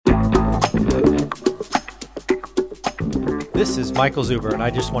This is Michael Zuber, and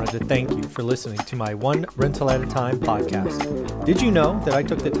I just wanted to thank you for listening to my One Rental at a Time podcast. Did you know that I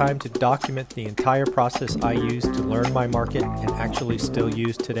took the time to document the entire process I used to learn my market and actually still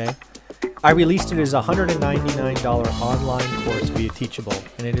use today? I released it as a $199 online course via Teachable,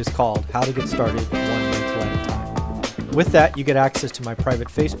 and it is called How to Get Started One Rental at a Time. With that, you get access to my private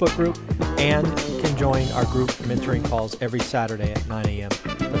Facebook group, and you can join our group mentoring calls every Saturday at 9 a.m.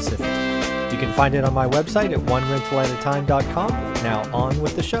 Pacific. You can find it on my website at onerentalatatime.com. Now on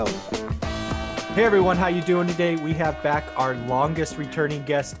with the show. Hey everyone, how you doing today? We have back our longest returning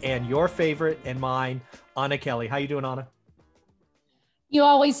guest and your favorite and mine, Anna Kelly. How you doing, Anna? You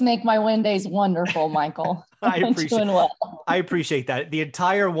always make my Wednesdays wonderful, Michael. I appreciate that. The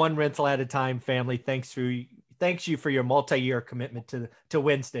entire One Rental at a Time family thanks you for your multi-year commitment to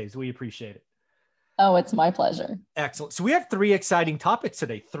Wednesdays. We appreciate it. Oh, it's my pleasure. Excellent. So we have three exciting topics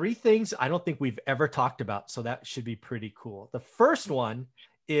today. Three things I don't think we've ever talked about. So that should be pretty cool. The first one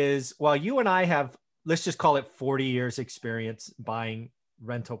is, while you and I have, let's just call it 40 years experience buying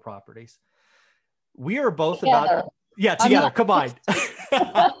rental properties, we are both together. Together, combined.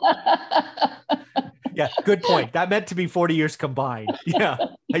 Yeah, good point. That meant to be 40 years combined. Yeah,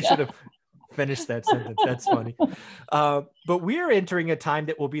 I should have finished that sentence. That's funny. But we are entering a time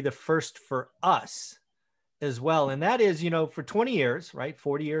that will be the first for us as well. And that is, for 20 years, right?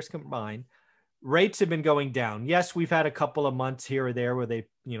 40 years combined, rates have been going down. Yes, we've had a couple of months here or there where they've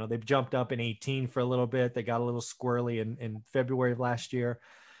jumped up in 18 for a little bit. They got a little squirrely in February of last year.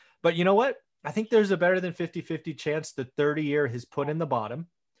 But you know what? I think there's a better than 50-50 chance the 30-year has put in the bottom.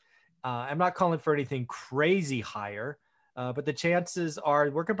 I'm not calling for anything crazy higher. But the chances are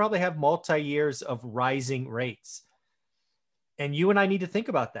we're going to probably have multi-years of rising rates. And you and I need to think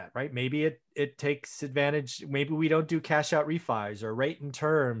about that, right? Maybe it takes advantage. Maybe we don't do cash out refis or rate and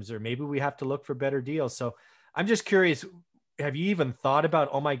terms, or maybe we have to look for better deals. So I'm just curious, have you even thought about,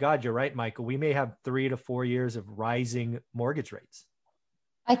 oh my God, you're right, Michael, we may have 3 to 4 years of rising mortgage rates?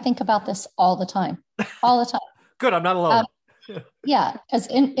 I think about this all the time. Good. I'm not alone. Yeah, because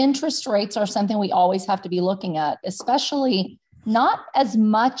interest rates are something we always have to be looking at, especially not as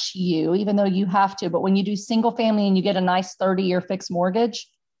much even though you have to, but when you do single family and you get a nice 30-year fixed mortgage,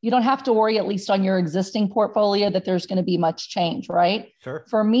 you don't have to worry, at least on your existing portfolio, that there's going to be much change, right? Sure.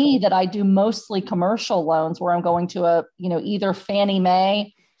 For me, that I do mostly commercial loans where I'm going to either Fannie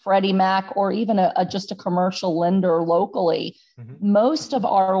Mae, Freddie Mac, or even just a commercial lender locally. Mm-hmm. Most of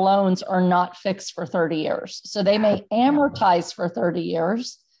our loans are not fixed for 30 years. So they may amortize for 30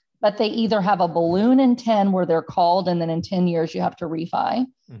 years, but they either have a balloon in 10 where they're called and then in 10 years you have to refi,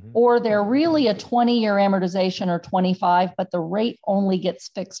 mm-hmm. or they're really a 20-year amortization or 25, but the rate only gets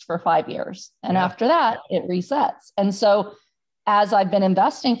fixed for 5 years. And after that, it resets. And so as I've been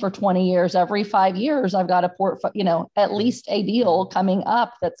investing for 20 years, every 5 years, I've got a portfolio, at least a deal coming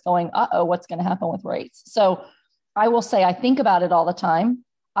up that's going, what's going to happen with rates? So I will say, I think about it all the time.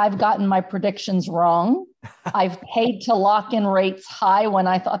 I've gotten my predictions wrong. I've paid to lock in rates high when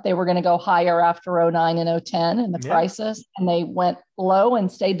I thought they were going to go higher after 2009 and 2010 and the crisis, and they went low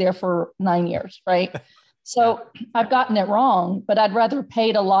and stayed there for 9 years, right? So I've gotten it wrong, but I'd rather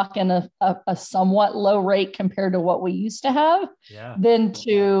pay to lock in a somewhat low rate compared to what we used to have than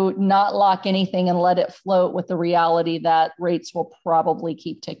to not lock anything and let it float with the reality that rates will probably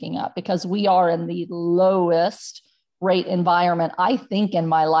keep ticking up, because we are in the lowest rate environment, I think, in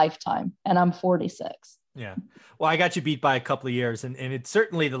my lifetime, and I'm 46. Yeah. Well, I got you beat by a couple of years, and it's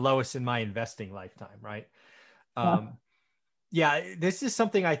certainly the lowest in my investing lifetime, right? This is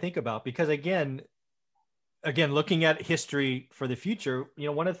something I think about because again, looking at history for the future,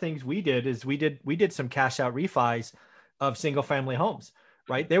 one of the things we did is we did some cash out refis of single family homes,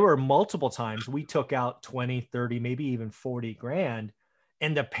 right? There were multiple times we took out 20, 30, maybe even 40 grand,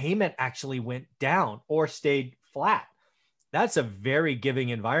 and the payment actually went down or stayed flat. That's a very giving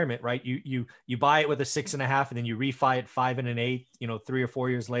environment, right? You buy it with a 6.5 and then you refi it 5 1/8, 3 or 4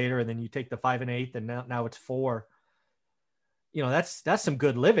 years later, and then you take the 5 1/8 and now it's 4. That's some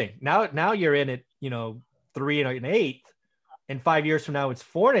good living. Now you're in it, 3 1/8, and 5 years from now it's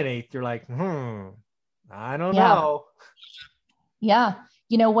 4 1/8. You're like, I don't know. Yeah.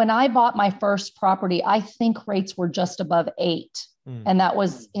 When I bought my first property, I think rates were just above 8. And that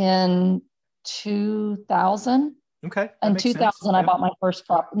was in 2000. Okay. In 2000, I bought my first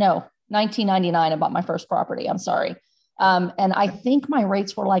 1999, I bought my first property. I'm sorry. And I think my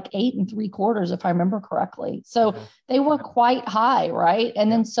rates were like 8 3/4, if I remember correctly. So they were quite high, right?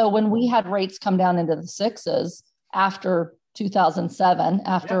 And then so when we had rates come down into the 6s after 2007,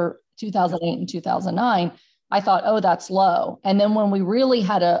 after 2008 and 2009, I thought, oh, that's low. And then when we really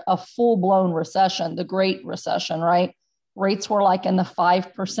had a full blown recession, the Great Recession, right? rates were like in the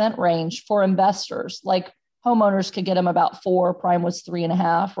 5% range for investors. Like homeowners could get them about 4, prime was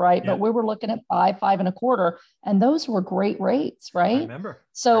 3.5, right? Yeah. But we were looking at 5, 5.25, and those were great rates, right? I remember.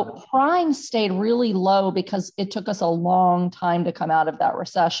 So prime stayed really low because it took us a long time to come out of that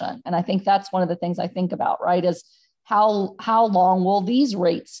recession. And I think that's one of the things I think about, right? Is how long will these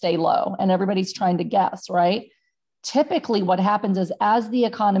rates stay low? And everybody's trying to guess, right? Typically what happens is as the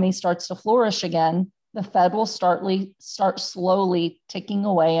economy starts to flourish again, the Fed will start slowly ticking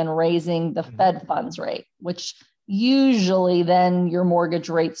away and raising the Fed funds rate, which usually then your mortgage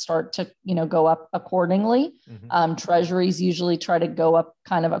rates start to, go up accordingly. Treasuries usually try to go up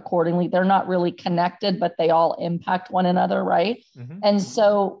kind of accordingly. They're not really connected, but they all impact one another, right? And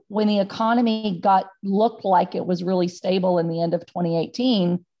so when the economy looked like it was really stable in the end of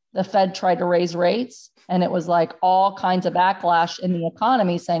 2018, the Fed tried to raise rates, and it was like all kinds of backlash in the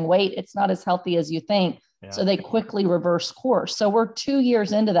economy saying, wait, it's not as healthy as you think. Yeah. So they quickly reversed course. So we're 2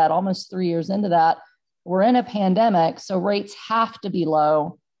 years into that, almost 3 years into that. We're in a pandemic. So rates have to be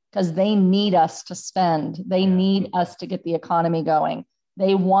low because they need us to spend. They need us to get the economy going.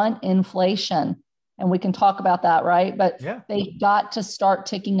 They want inflation. And we can talk about that, right? But they got to start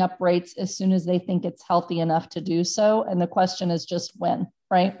ticking up rates as soon as they think it's healthy enough to do so. And the question is just when,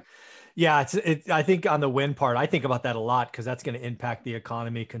 right? Yeah, I think on the when part, I think about that a lot because that's going to impact the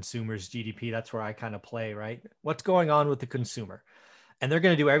economy, consumers, GDP. That's where I kind of play, right? What's going on with the consumer? And they're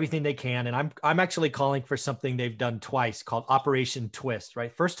going to do everything they can. And I'm actually calling for something they've done twice called Operation Twist,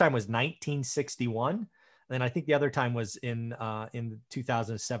 right? First time was 1961. And then I think the other time was in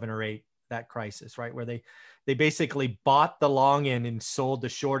 2007 or 8, that crisis, right? Where they basically bought the long end and sold the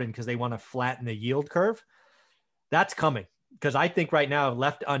short end because they want to flatten the yield curve. That's coming. Because I think right now,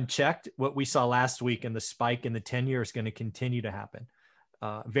 left unchecked, what we saw last week and the spike in the 10-year is going to continue to happen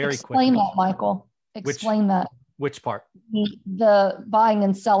very quickly. Explain that, Michael. Explain that. Which part? The buying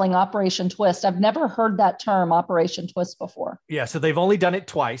and selling Operation Twist. I've never heard that term, Operation Twist, before. Yeah, so they've only done it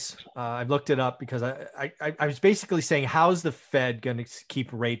twice. I've looked it up because I was basically saying, how's the Fed going to keep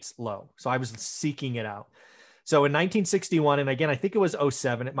rates low? So I was seeking it out. So in 1961, and again, I think it was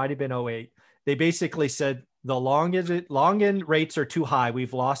 07, it might have been 08, they basically said, the long end rates are too high.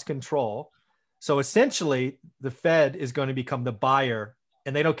 We've lost control. So essentially the Fed is going to become the buyer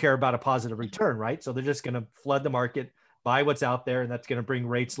and they don't care about a positive return, right? So they're just going to flood the market, buy what's out there. And that's going to bring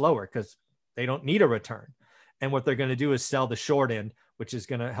rates lower because they don't need a return. And what they're going to do is sell the short end, which is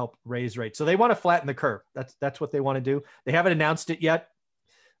going to help raise rates. So they want to flatten the curve. That's what they want to do. They haven't announced it yet.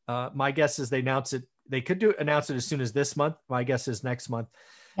 My guess is they announce it. They could announce it as soon as this month. My guess is next month.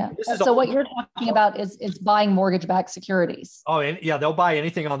 Yeah. So what you're talking about is buying mortgage-backed securities. Oh, and they'll buy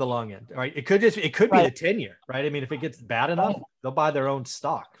anything on the long end, right? It could be the 10-year, right? I mean, if it gets bad enough, they'll buy their own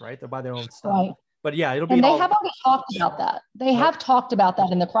stock, right? They'll buy their own stock. Right. But yeah, it'll be. And they have already talked about that. They have talked about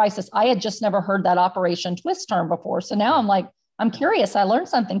that in the crisis. I had just never heard that Operation Twist term before. So now I'm curious. I learned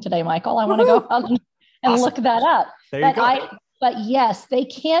something today, Michael. I want to go out and look that up. There you go. But yes, they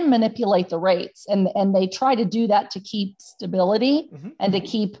can manipulate the rates and they try to do that to keep stability and to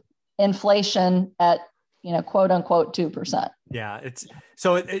keep inflation at, quote unquote 2%. Yeah.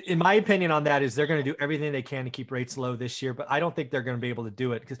 In my opinion on that is they're going to do everything they can to keep rates low this year, but I don't think they're going to be able to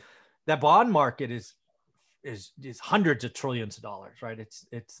do it because that bond market is hundreds of trillions of dollars, right?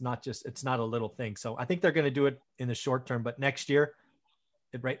 It's not a little thing. So I think they're going to do it in the short term, but next year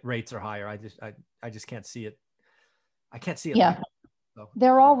rates are higher. I just can't see it. I can't see it. Yeah. So.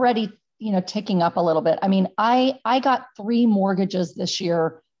 They're already, ticking up a little bit. I mean, I got 3 mortgages this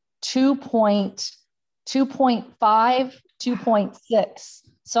year, 2.5, 2.6.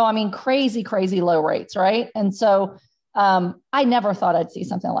 So, I mean, crazy low rates. Right. And so I never thought I'd see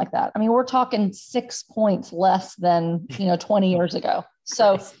something like that. I mean, we're talking 6 points less than, 20 years ago.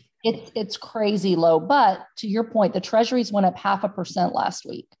 So it's crazy low, but to your point, the treasuries went up 0.5% last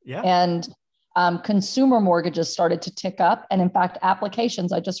week. Yeah. And consumer mortgages started to tick up. And in fact,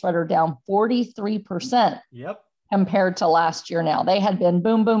 applications, I just read, are down 43% compared to last year now. They had been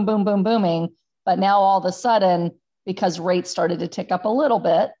booming. But now all of a sudden, because rates started to tick up a little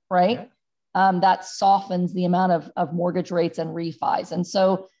bit, right? That softens the amount of mortgage rates and refis. And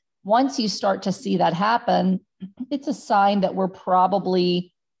so once you start to see that happen, it's a sign that we're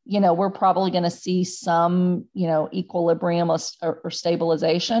probably going to see some, equilibrium or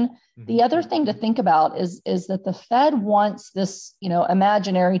stabilization. Mm-hmm. The other thing to think about is that the Fed wants this,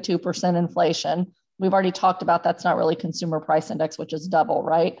 imaginary 2% inflation. We've already talked about that's not really consumer price index, which is double,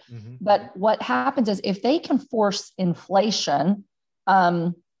 right? Mm-hmm. But what happens is if they can force inflation,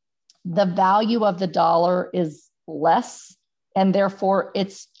 the value of the dollar is less, and therefore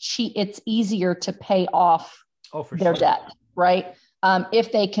it's easier to pay off their debt, right?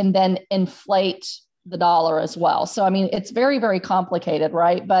 If they can then inflate the dollar as well. So, I mean, it's very, very complicated,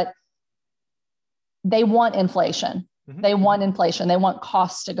 right? But they want inflation. Mm-hmm. They want inflation. They want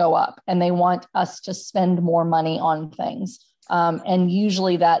costs to go up, and they want us to spend more money on things. And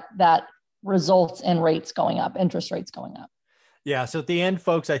usually that results in rates going up, interest rates going up. Yeah. So at the end,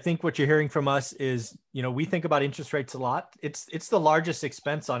 folks, I think what you're hearing from us is, we think about interest rates a lot. It's the largest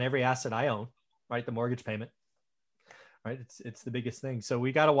expense on every asset I own, right? The mortgage payment, right? It's the biggest thing. So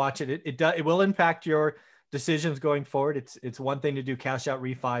we got to watch it. It will impact your decisions going forward. It's one thing to do cash out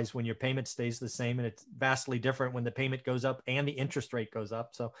refis when your payment stays the same, and it's vastly different when the payment goes up and the interest rate goes up.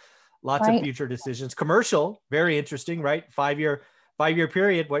 So lots of future decisions. Commercial, very interesting, right? Five-year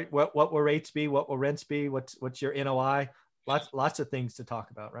period. What will rates be? What will rents be? What's your NOI? Lots of things to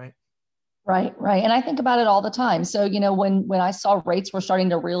talk about, right? Right. And I think about it all the time. So, when I saw rates were starting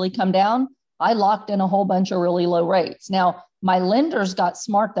to really come down, I locked in a whole bunch of really low rates. Now, my lenders got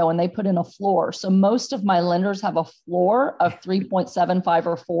smart though, and they put in a floor. So most of my lenders have a floor of 3.75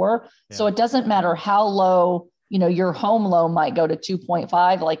 or 4. Yeah. So it doesn't matter how low, your home loan might go to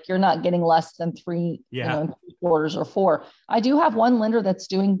 2.5, like you're not getting less than 3, yeah. 3/4 or 4. I do have one lender that's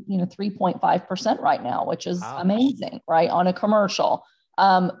doing, 3.5% right now, which is amazing, right? On a commercial.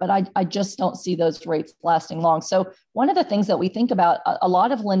 But I just don't see those rates lasting long. So one of the things that we think about, a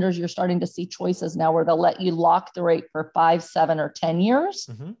lot of lenders, you're starting to see choices now where they'll let you lock the rate for 5, 7, or 10 years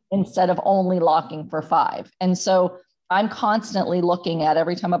mm-hmm. instead of only locking for 5. And so I'm constantly looking at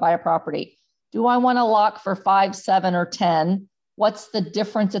every time I buy a property, do I want to lock for 5, 7, or 10? What's the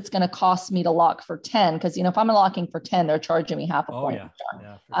difference it's going to cost me to lock for 10? Because, if I'm locking for 10, they're charging me half a point.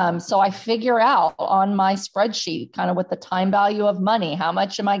 Yeah, sure. So I figure out on my spreadsheet, kind of with the time value of money, how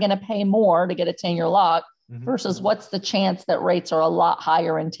much am I going to pay more to get a 10-year lock mm-hmm. versus what's the chance that rates are a lot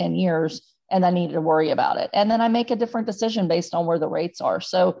higher in 10 years and I need to worry about it. And then I make a different decision based on where the rates are.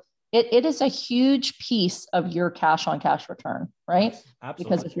 So it is a huge piece of your cash on cash return, right? Absolutely.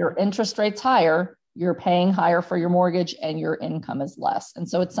 Because if your interest rate's higher, you're paying higher for your mortgage and your income is less. And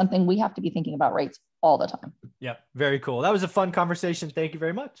so it's something we have to be thinking about rates all the time. Yeah, very cool. That was a fun conversation. Thank you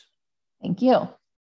very much. Thank you.